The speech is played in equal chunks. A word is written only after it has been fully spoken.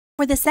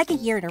For the second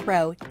year in a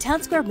row,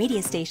 Town Square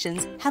Media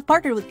Stations have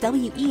partnered with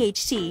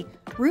WEHT,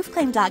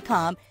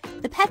 Roofclaim.com,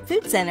 the Pet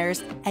Food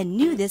Centers, and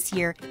new this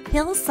year,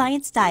 Hills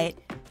Science Diet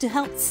to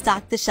help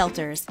stock the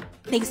shelters.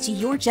 Thanks to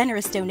your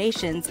generous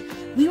donations,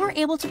 we were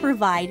able to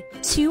provide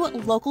 2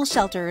 local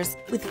shelters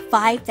with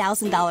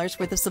 $5,000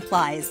 worth of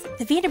supplies.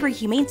 The Vandenberg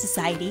Humane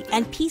Society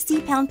and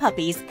PC Pound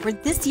Puppies were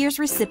this year's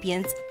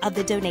recipients of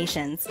the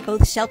donations.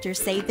 Both shelters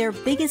say their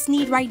biggest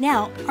need right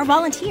now are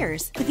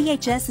volunteers. The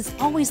VHS is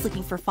always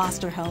looking for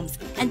foster homes,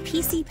 and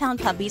PC Pound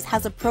Puppies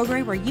has a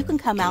program where you can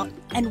come out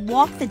and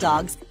walk the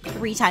dogs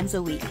 3 times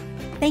a week.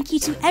 Thank you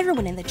to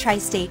everyone in the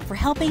Tri-State for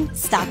helping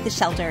stock the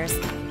shelters.